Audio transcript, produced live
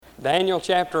Daniel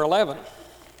chapter 11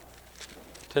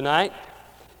 tonight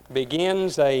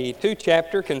begins a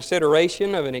two-chapter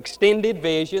consideration of an extended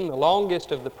vision, the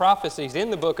longest of the prophecies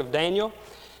in the book of Daniel,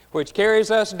 which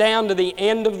carries us down to the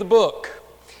end of the book.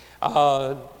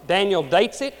 Daniel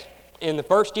dates it in the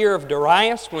first year of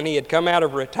Darius, when he had come out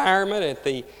of retirement at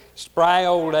the spry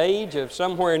old age of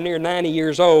somewhere near 90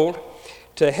 years old,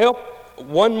 to help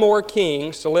one more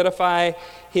king solidify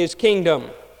his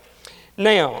kingdom.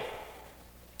 Now,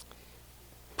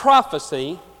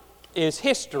 prophecy is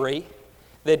history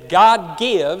that God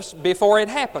gives before it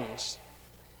happens.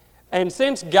 And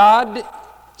since God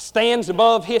stands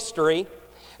above history,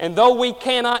 and though we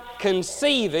cannot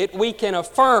conceive it, we can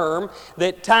affirm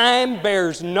that time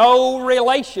bears no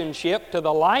relationship to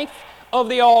the life of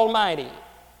the Almighty.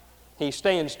 He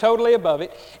stands totally above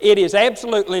it. It is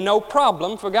absolutely no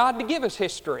problem for God to give us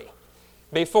history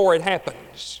before it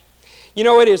happens. You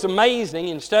know, it is amazing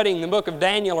in studying the book of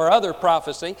Daniel or other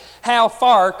prophecy how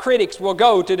far critics will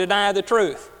go to deny the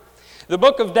truth. The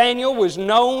book of Daniel was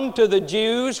known to the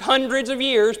Jews hundreds of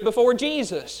years before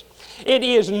Jesus. It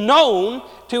is known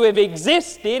to have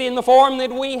existed in the form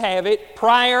that we have it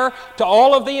prior to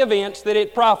all of the events that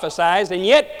it prophesies, and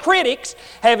yet critics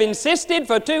have insisted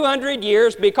for 200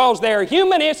 years, because their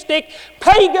humanistic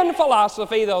pagan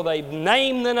philosophy, though they've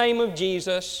named the name of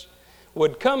Jesus,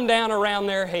 would come down around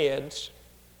their heads.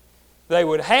 They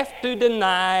would have to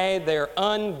deny their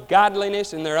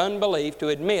ungodliness and their unbelief to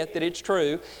admit that it's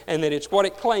true and that it's what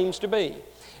it claims to be.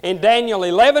 In Daniel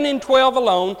 11 and 12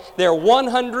 alone, there are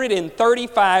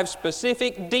 135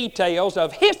 specific details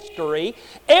of history,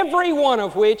 every one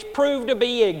of which proved to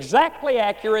be exactly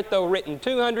accurate, though written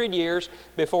 200 years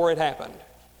before it happened.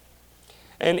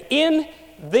 And in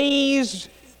these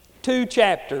two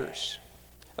chapters,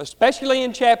 especially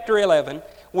in chapter 11,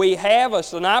 we have a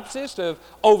synopsis of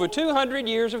over 200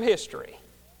 years of history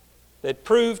that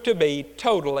proved to be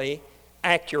totally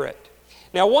accurate.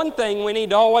 Now, one thing we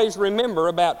need to always remember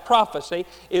about prophecy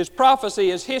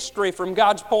is history from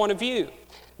God's point of view.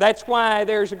 That's why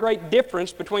there's a great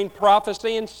difference between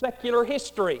prophecy and secular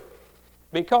history,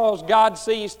 because God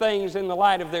sees things in the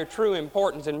light of their true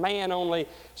importance, and man only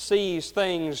sees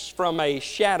things from a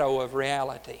shadow of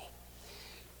reality.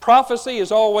 Prophecy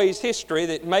is always history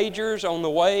that majors on the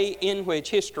way in which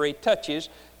history touches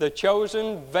the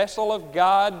chosen vessel of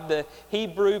God, the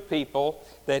Hebrew people,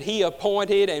 that He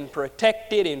appointed and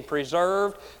protected and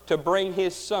preserved to bring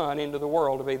His Son into the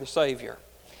world to be the Savior.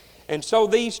 And so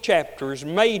these chapters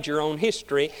major on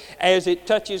history as it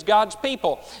touches God's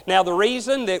people. Now, the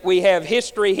reason that we have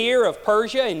history here of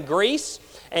Persia and Greece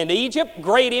and Egypt,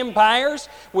 great empires,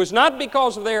 was not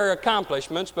because of their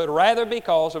accomplishments, but rather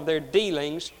because of their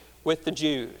dealings with the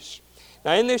Jews.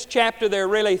 Now, in this chapter, there are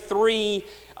really three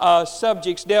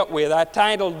subjects dealt with. I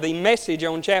titled the message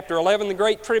on chapter 11, The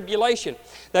Great Tribulation.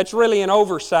 That's really an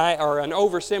oversight or an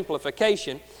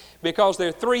oversimplification, because there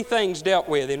are three things dealt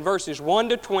with. In verses 1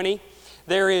 to 20,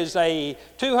 there is a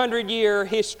 200-year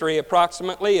history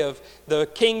approximately of the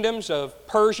kingdoms of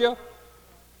Persia,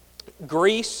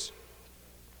 Greece,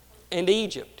 and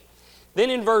Egypt. Then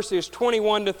in verses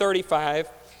 21 to 35,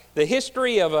 the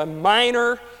history of a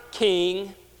minor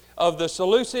king of the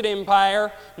Seleucid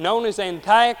Empire known as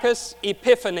Antiochus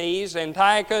Epiphanes,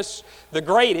 Antiochus the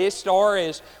Greatest, or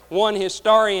as one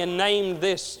historian named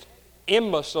this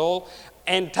imbecile,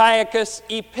 Antiochus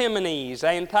Epimanes,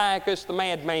 Antiochus the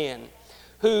madman,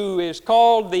 who is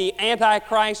called the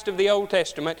Antichrist of the Old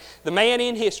Testament, the man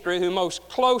in history who most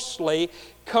closely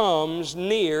comes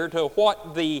near to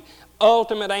what the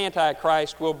ultimate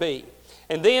Antichrist will be.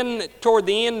 And then toward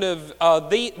the end of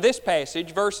this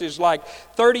passage, verses like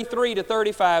 33 to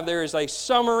 35, there is a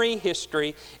summary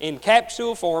history in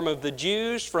capsule form of the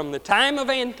Jews from the time of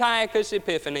Antiochus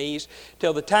Epiphanes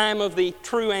till the time of the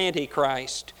true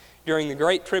Antichrist during the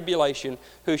Great Tribulation,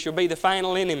 who shall be the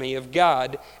final enemy of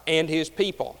God and His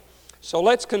people. So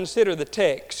let's consider the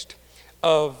text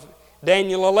of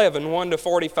Daniel 11, 1 to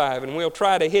 45, and we'll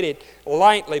try to hit it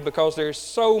lightly because there's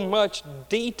so much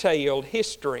detailed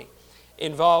history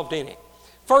involved in it.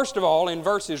 First of all, in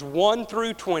verses 1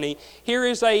 through 20, here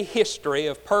is a history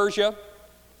of Persia,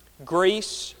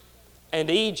 Greece, and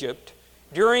Egypt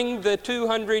during the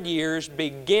 200 years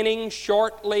beginning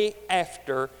shortly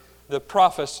after the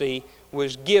prophecy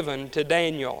was given to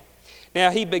Daniel.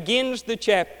 Now, he begins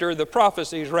the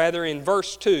prophecies in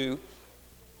verse 2,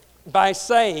 by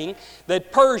saying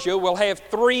that Persia will have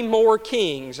three more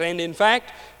kings. And in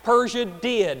fact, Persia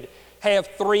did have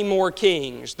three more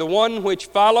kings. The one which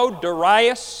followed,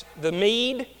 Darius the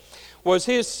Mede, was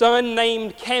his son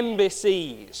named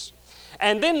Cambyses.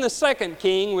 And then the second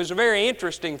king was a very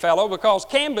interesting fellow, because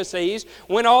Cambyses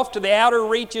went off to the outer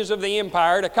reaches of the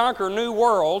empire to conquer new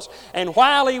worlds. And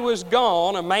while he was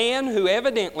gone, a man who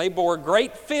evidently bore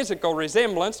great physical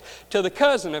resemblance to the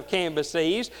cousin of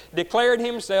Cambyses declared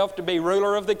himself to be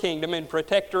ruler of the kingdom and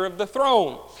protector of the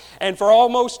throne. And for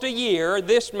almost a year,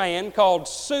 this man, called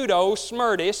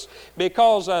Pseudo-Smerdis,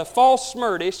 because a false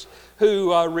Smerdis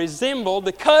who resembled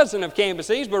the cousin of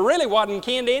Cambyses, but really wasn't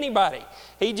kin to anybody.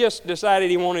 He just decided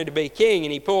he wanted to be king,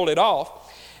 and he pulled it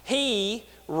off. He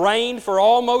reigned for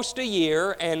almost a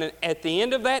year, and at the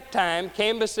end of that time,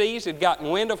 Cambyses had gotten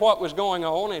wind of what was going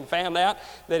on and found out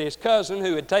that his cousin,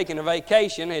 who had taken a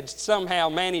vacation, had somehow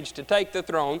managed to take the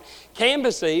throne.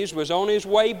 Cambyses was on his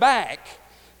way back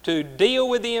to deal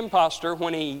with the impostor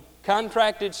when he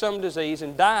contracted some disease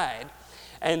and died.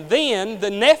 And then the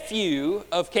nephew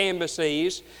of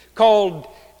Cambyses, called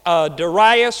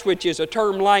Darius, which is a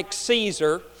term like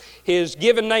Caesar, his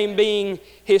given name being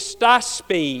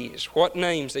Hystaspes. What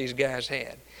names these guys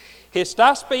had.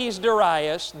 Hystaspes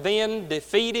Darius then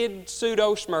defeated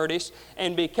Pseudo-Smerdis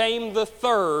and became the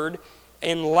third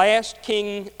and last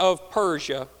king of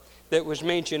Persia that was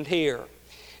mentioned here.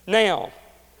 Now,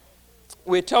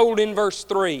 we're told in verse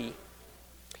 3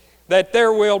 that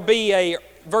there will be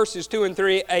verses 2 and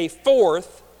 3, a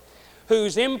fourth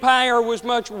whose empire was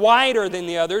much wider than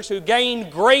the others, who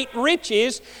gained great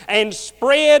riches and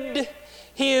spread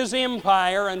his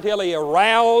empire until he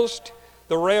aroused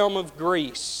the realm of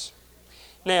Greece.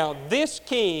 Now, this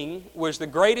king was the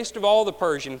greatest of all the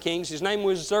Persian kings. His name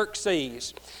was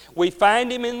Xerxes. We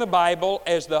find him in the Bible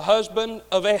as the husband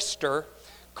of Esther,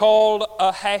 called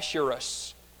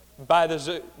Ahasuerus by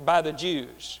the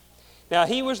Jews. Now,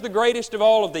 he was the greatest of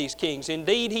all of these kings.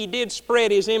 Indeed, he did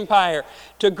spread his empire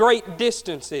to great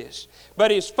distances.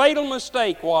 But his fatal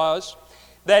mistake was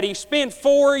that he spent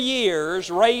 4 years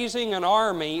raising an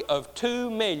army of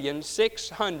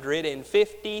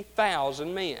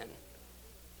 2,650,000 men,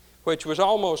 which was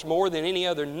almost more than any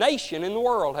other nation in the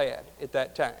world had at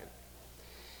that time.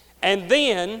 And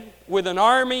then, with an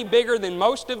army bigger than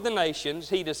most of the nations,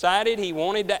 he decided he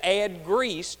wanted to add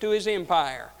Greece to his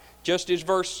empire, just as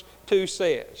verse 2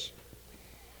 says.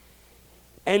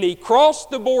 And he crossed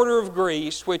the border of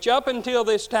Greece, which up until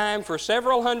this time for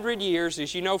several hundred years,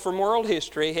 as you know from world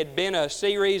history, had been a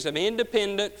series of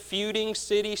independent feuding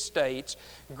city-states.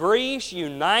 Greece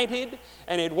united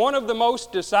and had one of the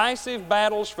most decisive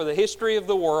battles for the history of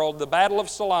the world, the Battle of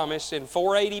Salamis in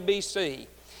 480 BC.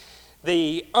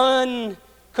 The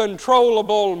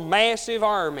uncontrollable massive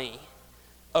army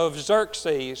of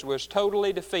Xerxes was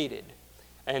totally defeated,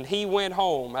 and he went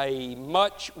home a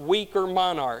much weaker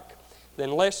monarch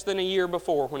than less than a year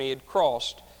before when he had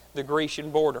crossed the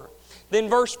Grecian border. Then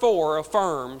verse 4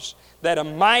 affirms that a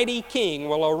mighty king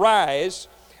will arise,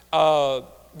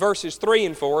 verses 3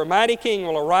 and 4, a mighty king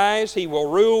will arise, he will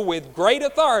rule with great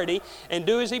authority and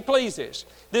do as he pleases.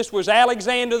 This was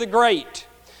Alexander the Great,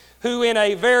 who in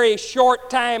a very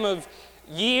short time of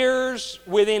years,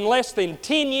 within less than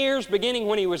 10 years, beginning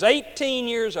when he was 18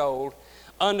 years old,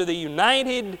 under the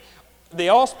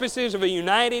auspices of a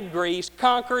united Greece,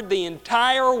 conquered the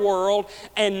entire world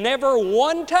and never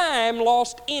one time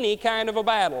lost any kind of a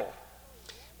battle.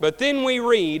 But then we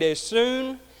read, as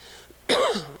soon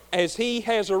as he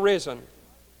has arisen,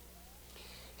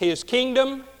 his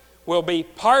kingdom will be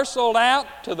parceled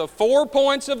out to the 4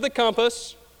 points of the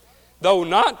compass, though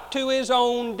not to his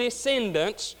own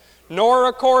descendants, nor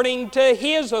according to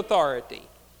his authority.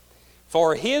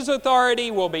 For his authority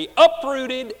will be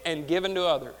uprooted and given to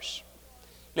others.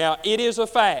 Now, it is a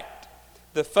fact,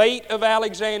 the fate of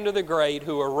Alexander the Great,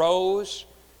 who arose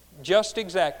just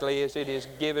exactly as it is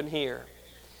given here.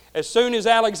 As soon as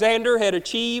Alexander had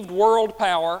achieved world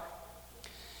power,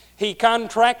 he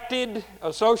contracted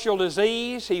a social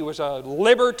disease. He was a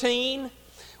libertine,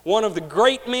 one of the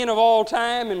great men of all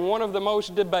time and one of the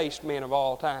most debased men of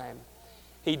all time.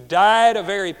 He died a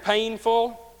very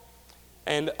painful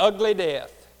and ugly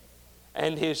death.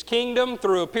 And his kingdom,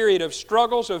 through a period of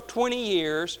struggles of 20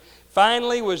 years,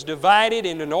 finally was divided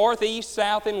into north, east,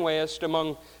 south, and west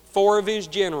among 4 of his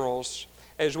generals,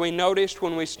 as we noticed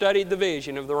when we studied the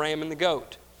vision of the ram and the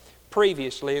goat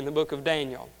previously in the book of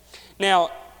Daniel.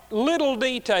 Now, little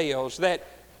details that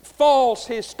false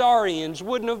historians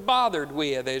wouldn't have bothered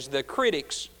with, as the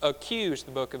critics accused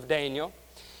the book of Daniel.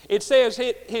 It says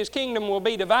his kingdom will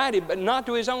be divided, but not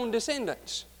to his own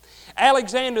descendants.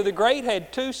 Alexander the Great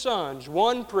had 2 sons.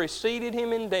 One preceded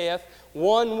him in death.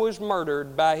 One was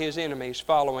murdered by his enemies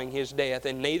following his death.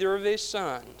 And neither of his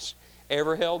sons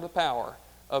ever held the power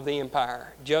of the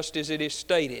empire, just as it is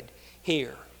stated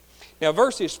here. Now,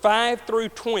 verses 5 through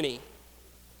 20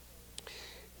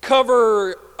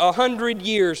 cover 100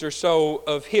 years or so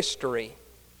of history.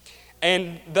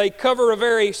 And they cover a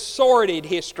very sordid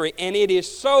history, and it is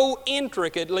so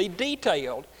intricately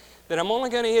detailed that I'm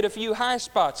only going to hit a few high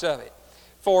spots of it.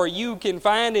 For you can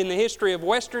find in the history of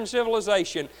Western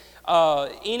civilization,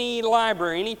 any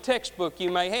library, any textbook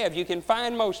you may have, you can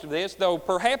find most of this, though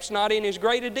perhaps not in as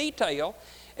great a detail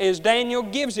as Daniel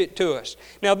gives it to us.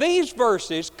 Now, these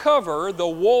verses cover the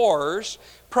wars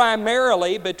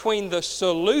primarily between the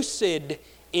Seleucid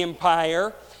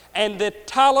Empire and the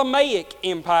Ptolemaic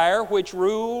Empire, which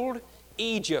ruled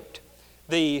Egypt.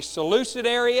 The Seleucid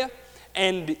area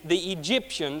and the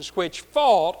Egyptians, which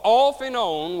fought off and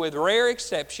on with rare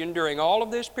exception during all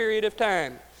of this period of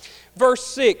time. Verse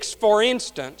 6, for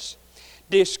instance,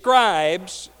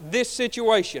 describes this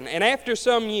situation. And after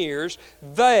some years,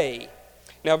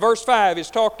 now verse 5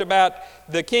 is talked about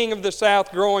the king of the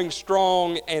south growing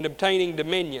strong and obtaining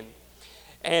dominion.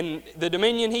 And the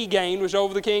dominion he gained was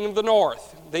over the king of the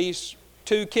north. These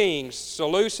two kings,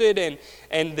 Seleucid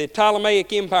and the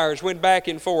Ptolemaic empires, went back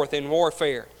and forth in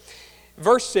warfare.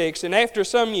 Verse 6, and after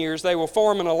some years they will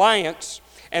form an alliance,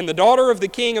 and the daughter of the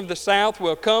king of the south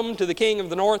will come to the king of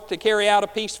the north to carry out a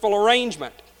peaceful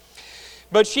arrangement.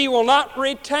 But she will not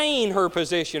retain her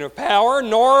position of power,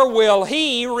 nor will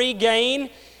he remain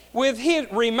with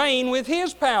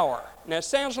his power. Now it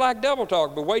sounds like double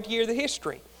talk, but wait to hear the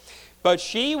history. But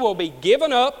she will be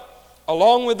given up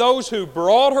along with those who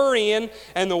brought her in,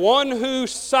 and the one who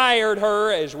sired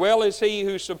her as well as he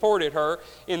who supported her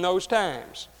in those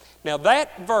times. Now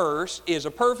that verse is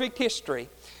a perfect history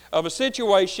of a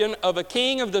situation of a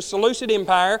king of the Seleucid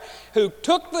Empire who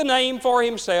took the name for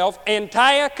himself,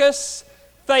 Antiochus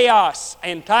Theos,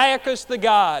 Antiochus the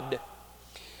god.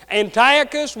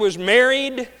 Antiochus was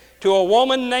married to a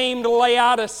woman named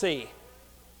Laodice.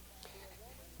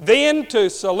 Then,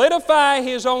 to solidify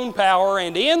his own power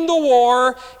and end the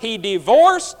war, he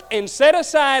divorced and set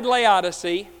aside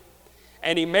Laodice,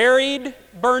 and he married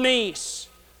Bernice,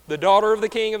 the daughter of the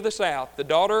king of the south, the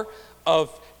daughter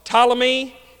of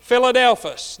Ptolemy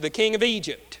Philadelphus, the king of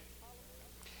Egypt.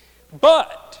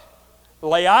 But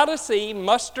Laodice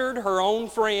mustered her own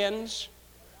friends,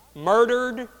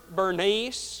 murdered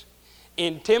Bernice,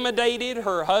 intimidated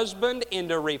her husband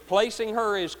into replacing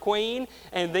her as queen,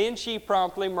 and then she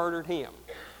promptly murdered him.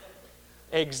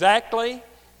 Exactly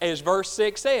as verse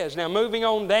 6 says. Now moving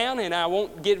on down, and I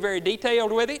won't get very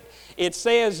detailed with it, it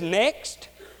says next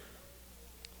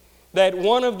that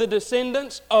one of the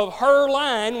descendants of her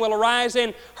line will arise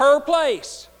in her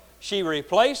place. She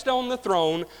replaced on the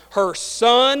throne her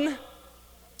son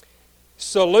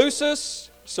Seleucus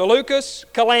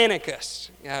Callinicus.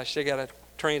 Gosh, I got to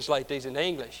translate these into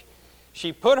English.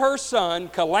 She put her son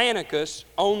Callinicus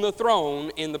on the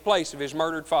throne in the place of his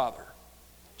murdered father.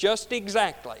 Just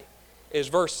exactly as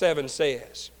verse 7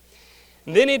 says.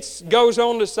 And then it goes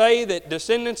on to say that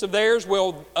descendants of theirs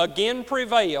will again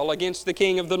prevail against the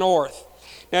king of the north.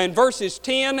 Now in verses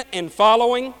 10 and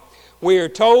following, we are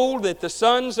told that the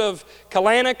sons of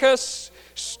Callinicus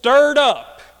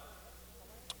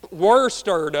were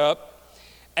stirred up,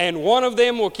 and one of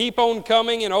them will keep on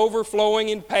coming and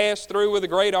overflowing and pass through with a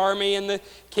great army, and the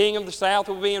king of the south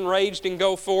will be enraged and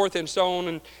go forth, and so on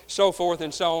and so forth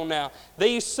and so on. Now,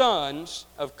 these sons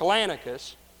of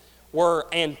Callinicus were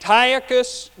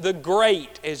Antiochus the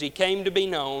Great, as he came to be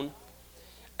known,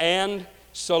 and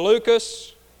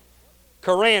Seleucus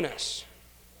Caranus.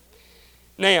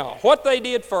 Now, what they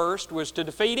did first was to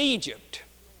defeat Egypt,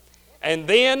 and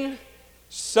then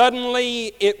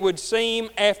suddenly, it would seem,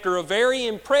 after a very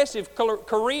impressive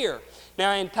career.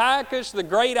 Now, Antiochus the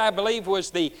Great, I believe,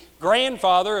 was the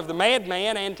grandfather of the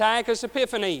madman Antiochus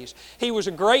Epiphanes. He was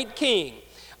a great king.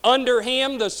 Under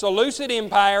him, the Seleucid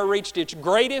Empire reached its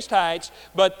greatest heights,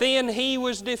 but then he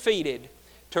was defeated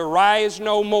to rise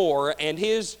no more, and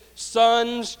his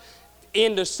sons,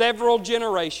 into several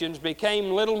generations,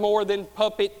 became little more than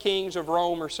puppet kings of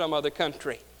Rome or some other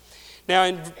country. Now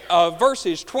in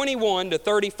verses 21 to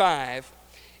 35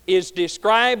 is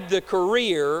described the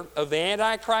career of the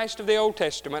Antichrist of the Old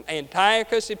Testament,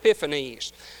 Antiochus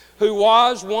Epiphanes, who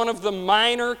was one of the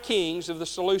minor kings of the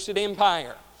Seleucid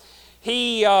Empire.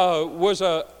 He was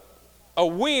a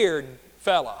weird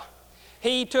fella.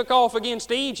 He took off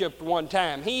against Egypt one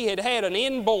time. He had an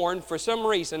inborn, for some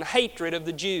reason, hatred of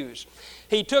the Jews.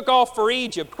 He took off for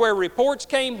Egypt, where reports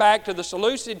came back to the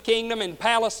Seleucid kingdom in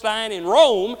Palestine and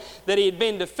Rome that he had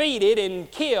been defeated and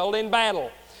killed in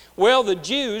battle. Well, the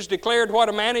Jews declared what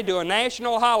amounted to a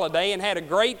national holiday and had a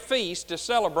great feast to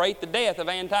celebrate the death of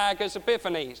Antiochus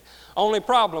Epiphanes. Only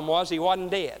problem was he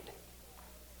wasn't dead.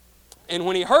 And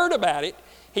when he heard about it,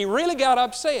 he really got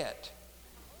upset.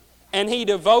 And he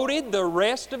devoted the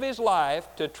rest of his life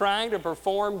to trying to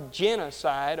perform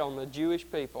genocide on the Jewish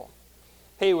people.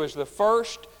 He was the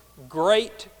first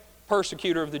great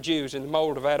persecutor of the Jews in the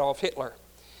mold of Adolf Hitler.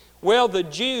 Well, the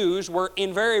Jews were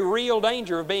in very real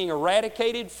danger of being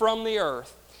eradicated from the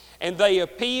earth, and they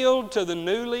appealed to the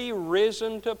newly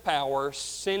risen to power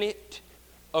Senate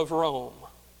of Rome,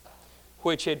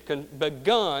 which had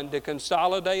begun to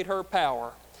consolidate her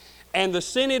power. And the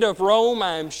Senate of Rome,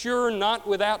 I am sure not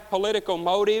without political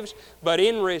motives, but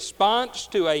in response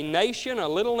to a nation, a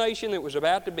little nation that was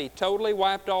about to be totally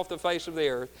wiped off the face of the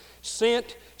earth,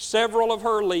 sent several of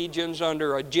her legions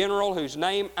under a general whose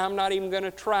name I'm not even going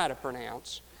to try to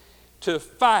pronounce, to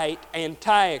fight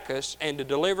Antiochus and to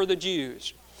deliver the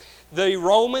Jews. The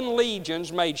Roman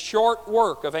legions made short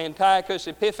work of Antiochus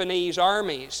Epiphanes'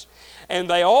 armies, and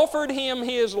they offered him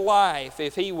his life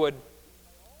if he would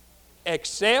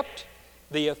accept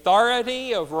the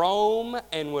authority of Rome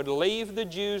and would leave the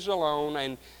Jews alone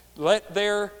and let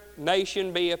their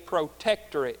nation be a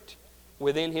protectorate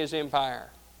within his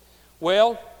empire.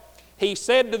 Well, he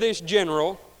said to this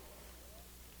general,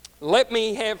 "Let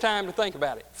me have time to think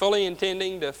about it," fully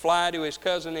intending to fly to his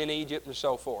cousin in Egypt and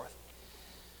so forth.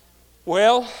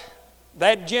 Well,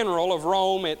 that general of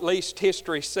Rome, at least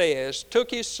history says, took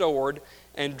his sword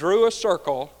and drew a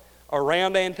circle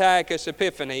around Antiochus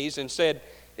Epiphanes and said,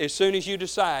 "As soon as you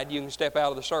decide, you can step out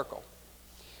of the circle."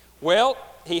 Well,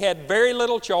 he had very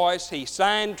little choice. He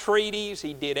signed treaties.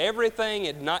 He did everything,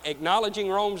 acknowledging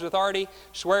Rome's authority,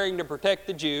 swearing to protect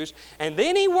the Jews. And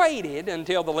then he waited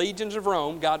until the legions of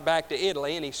Rome got back to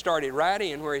Italy, and he started right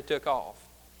in where he took off,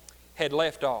 had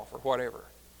left off, or whatever.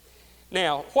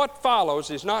 Now, what follows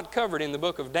is not covered in the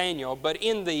book of Daniel, but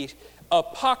in the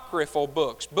apocryphal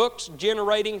books, books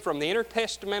generating from the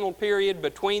intertestamental period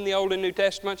between the Old and New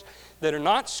Testaments that are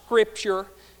not Scripture,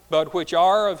 but which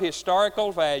are of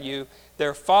historical value.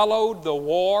 There followed the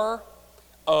war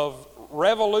of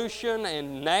revolution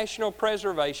and national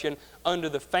preservation under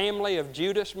the family of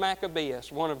Judas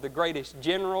Maccabeus, one of the greatest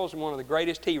generals and one of the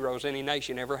greatest heroes any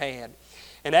nation ever had.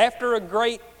 And after a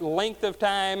great length of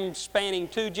time spanning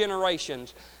 2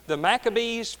 generations, the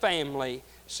Maccabees family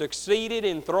succeeded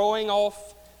in throwing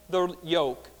off the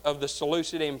yoke of the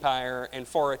Seleucid Empire, and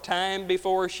for a time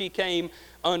before she came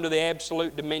under the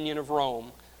absolute dominion of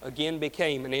Rome, again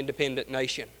became an independent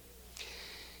nation.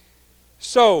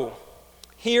 So,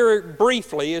 here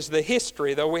briefly is the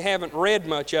history, though we haven't read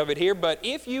much of it here, but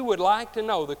if you would like to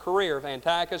know the career of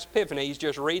Antiochus Epiphanes,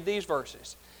 just read these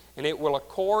verses, and it will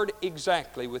accord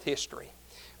exactly with history.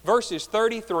 Verses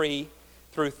 33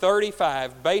 through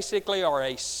 35 basically are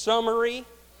a summary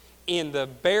in the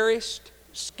barest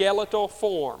skeletal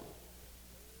form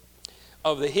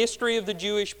of the history of the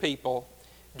Jewish people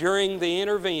during the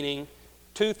intervening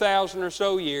 2,000 or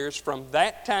so years from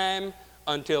that time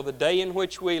until the day in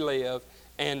which we live,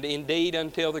 and indeed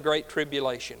until the Great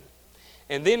Tribulation.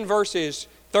 And then verses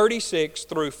 36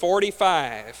 through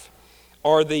 45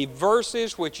 are the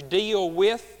verses which deal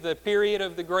with the period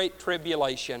of the Great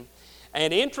Tribulation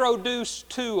and introduce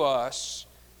to us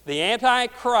the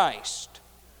Antichrist,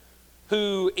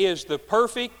 who is the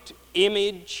perfect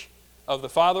image of the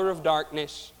father of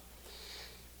darkness.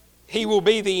 He will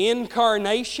be the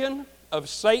incarnation of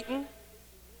Satan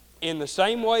in the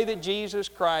same way that Jesus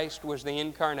Christ was the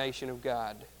incarnation of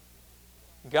God.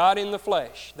 God in the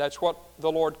flesh, that's what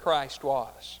the Lord Christ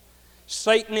was.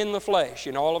 Satan in the flesh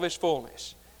in all of his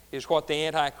fullness is what the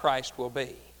Antichrist will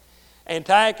be.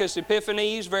 Antiochus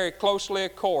Epiphanes very closely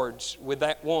accords with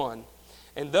that one,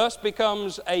 and thus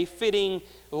becomes a fitting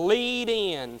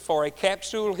lead-in for a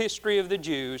capsule history of the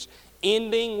Jews,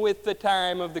 ending with the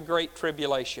time of the Great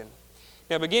Tribulation.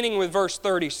 Now, beginning with verse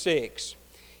 36,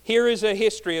 here is a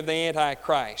history of the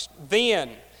Antichrist.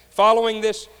 Then, following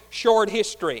this short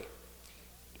history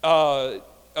of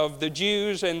the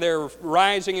Jews and their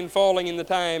rising and falling in the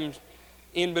times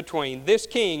in between, this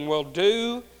king will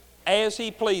do as he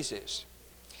pleases.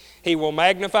 He will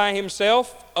magnify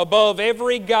himself above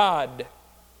every god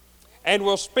and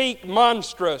will speak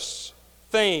monstrous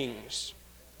things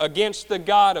against the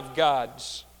God of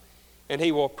gods. And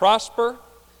he will prosper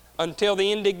until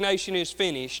the indignation is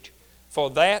finished, for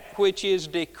that which is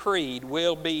decreed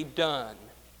will be done.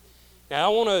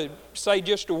 Now I want to say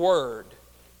just a word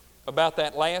about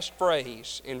that last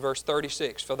phrase in verse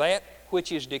 36. For that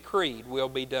which is decreed will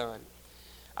be done.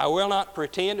 I will not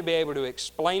pretend to be able to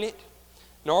explain it,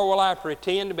 nor will I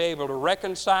pretend to be able to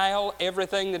reconcile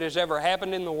everything that has ever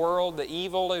happened in the world, the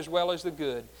evil as well as the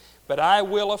good. But I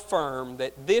will affirm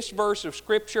that this verse of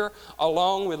Scripture,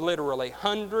 along with literally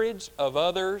hundreds of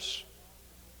others,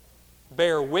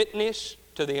 bear witness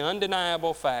to the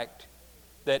undeniable fact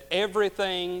that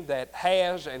everything that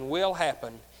has and will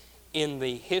happen in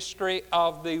the history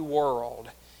of the world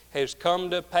has come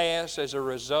to pass as a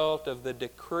result of the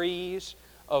decrees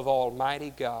of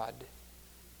Almighty God.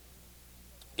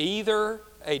 Either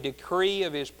a decree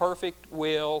of His perfect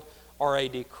will or a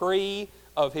decree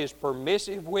of His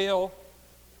permissive will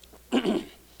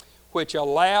which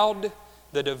allowed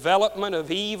the development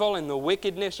of evil and the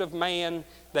wickedness of man,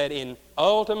 that in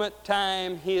ultimate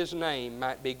time His name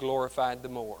might be glorified the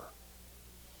more.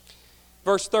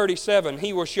 Verse 37,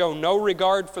 He will show no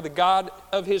regard for the God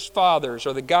of His fathers,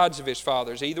 or the gods of His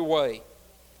fathers, either way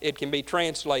it can be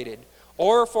translated,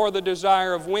 or for the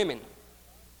desire of women.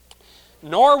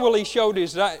 Nor will He show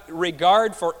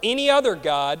regard for any other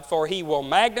God, for He will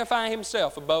magnify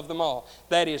Himself above them all.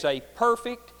 That is a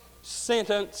perfect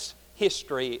sentence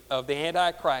history of the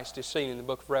Antichrist is seen in the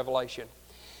book of Revelation.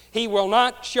 He will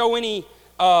not show any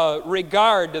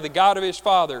regard to the God of His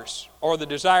fathers or the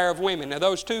desire of women. Now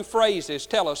those two phrases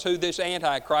tell us who this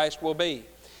Antichrist will be.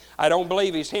 I don't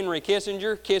believe he's Henry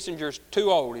Kissinger. Kissinger's too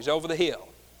old. He's over the hill.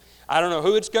 I don't know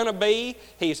who it's going to be.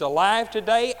 He's alive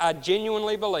today, I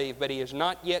genuinely believe, but he has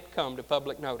not yet come to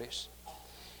public notice.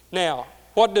 Now,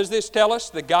 what does this tell us?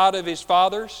 The God of His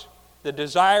fathers, the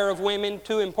desire of women,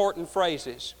 two important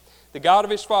phrases. The God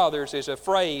of His fathers is a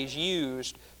phrase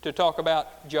used to talk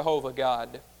about Jehovah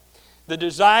God. The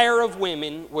desire of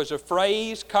women was a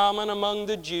phrase common among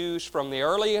the Jews from the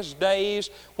earliest days,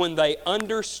 when they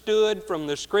understood from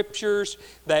the Scriptures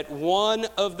that one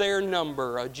of their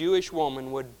number, a Jewish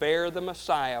woman, would bear the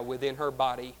Messiah within her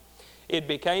body. It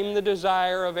became the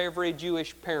desire of every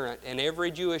Jewish parent and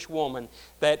every Jewish woman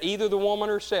that either the woman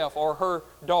herself or her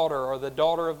daughter or the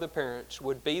daughter of the parents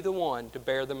would be the one to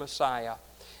bear the Messiah.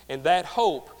 And that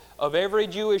hope of every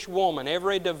Jewish woman,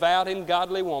 every devout and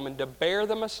godly woman, to bear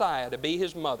the Messiah, to be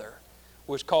His mother,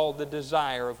 was called the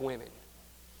desire of women.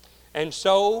 And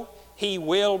so He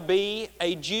will be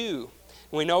a Jew.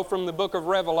 We know from the book of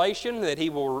Revelation that He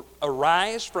will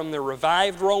arise from the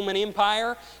revived Roman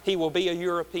Empire. He will be a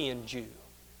European Jew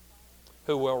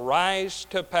who will rise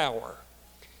to power.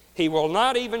 He will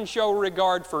not even show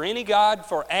regard for any God,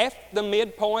 for at the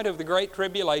midpoint of the Great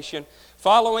Tribulation,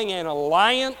 following an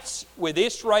alliance with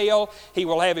Israel, He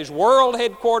will have His world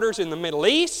headquarters in the Middle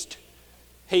East.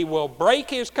 He will break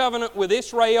His covenant with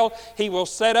Israel. He will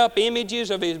set up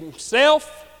images of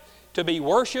Himself to be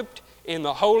worshiped in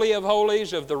the Holy of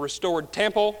Holies of the restored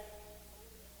temple.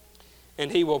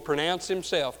 And He will pronounce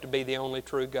Himself to be the only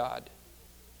true God.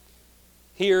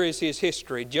 Here is His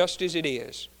history, just as it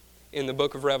is in the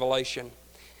book of Revelation.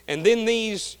 And then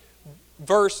these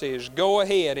verses go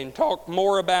ahead and talk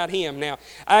more about Him. Now,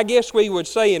 I guess we would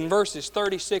say in verses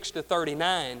 36 to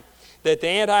 39 that the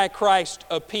Antichrist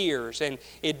appears, and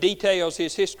it details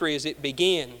His history as it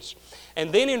begins.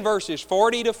 And then in verses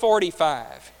 40 to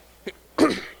 45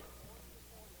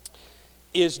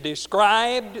 is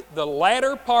described the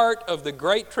latter part of the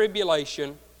Great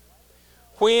Tribulation,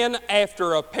 when,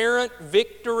 after apparent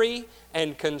victory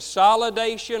and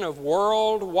consolidation of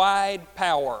worldwide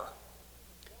power,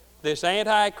 this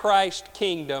Antichrist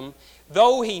kingdom,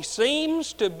 though he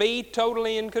seems to be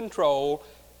totally in control,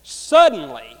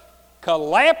 suddenly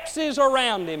collapses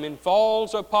around him and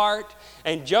falls apart.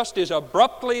 And just as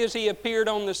abruptly as he appeared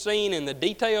on the scene, and the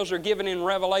details are given in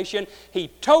Revelation, he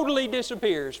totally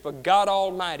disappears, for God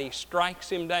Almighty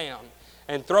strikes him down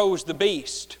and throws the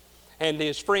beast and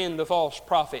his friend the false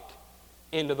prophet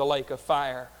into the lake of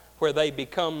fire, where they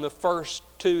become the first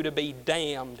two to be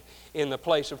damned in the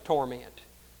place of torment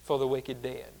for the wicked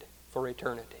dead for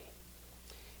eternity.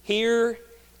 Here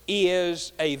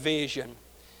is a vision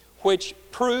which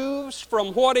proves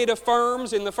from what it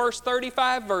affirms in the first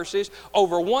 35 verses,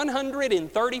 over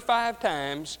 135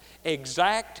 times,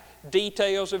 exact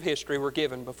details of history were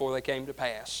given before they came to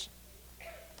pass.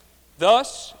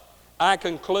 Thus, I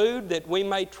conclude that we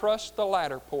may trust the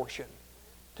latter portion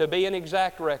to be an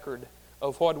exact record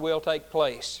of what will take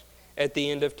place at the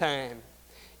end of time.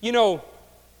 You know,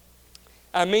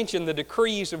 I mentioned the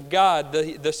decrees of God,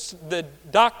 the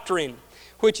doctrine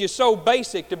which is so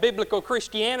basic to biblical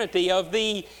Christianity of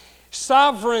the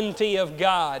sovereignty of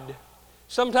God.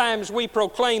 Sometimes we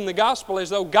proclaim the gospel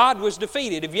as though God was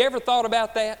defeated. Have you ever thought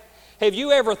about that? Have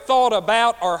you ever thought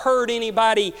about or heard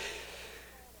anybody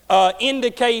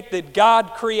indicate that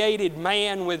God created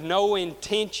man with no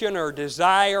intention or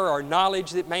desire or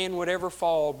knowledge that man would ever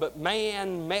fall, but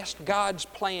man messed God's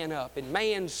plan up and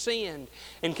man sinned?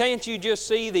 And can't you just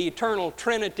see the eternal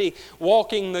Trinity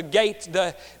walking the gates,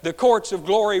 the courts of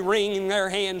glory, wringing their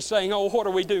hands, saying, "Oh, what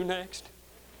do we do next?"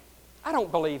 I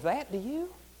don't believe that, do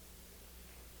you?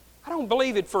 I don't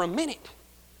believe it for a minute.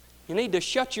 You need to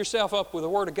shut yourself up with the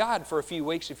Word of God for a few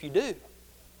weeks if you do.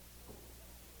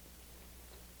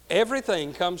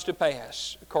 Everything comes to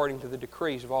pass according to the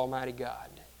decrees of Almighty God.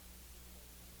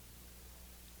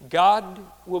 God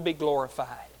will be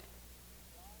glorified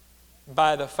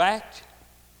by the fact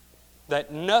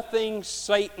that nothing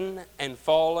Satan and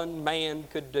fallen man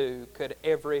could do could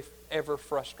ever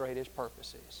frustrate His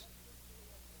purposes.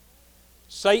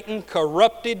 Satan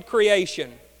corrupted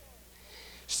creation.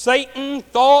 Satan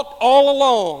thought all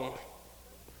along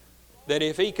that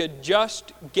if he could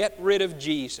just get rid of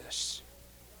Jesus,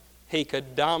 he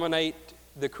could dominate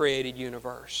the created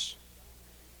universe.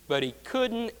 But he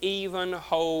couldn't even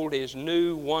hold his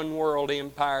new one-world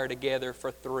empire together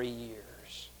for 3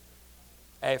 years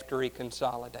after he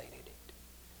consolidated it.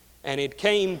 And it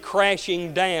came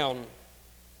crashing down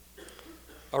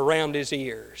around his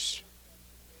ears.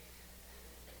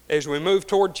 As we move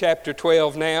toward chapter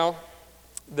 12 now,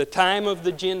 the time of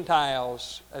the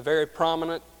Gentiles, a very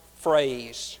prominent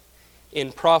phrase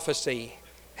in prophecy,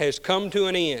 has come to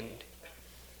an end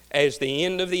as the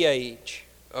end of the age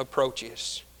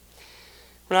approaches.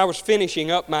 When I was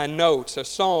finishing up my notes, a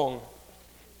song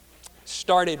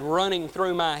started running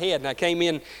through my head, and I came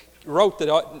in, wrote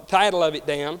the title of it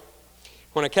down.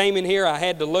 When I came in here, I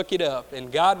had to look it up,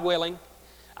 and God willing,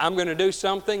 I'm going to do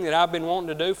something that I've been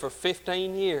wanting to do for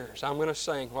 15 years. I'm going to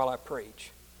sing while I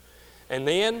preach. And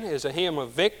then, as a hymn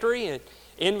of victory and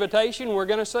invitation, we're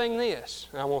going to sing this.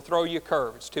 And I won't throw you a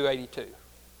curve. It's 282.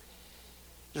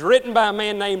 It's written by a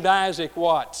man named Isaac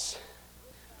Watts,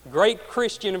 great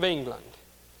Christian of England.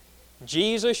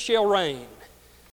 Jesus shall reign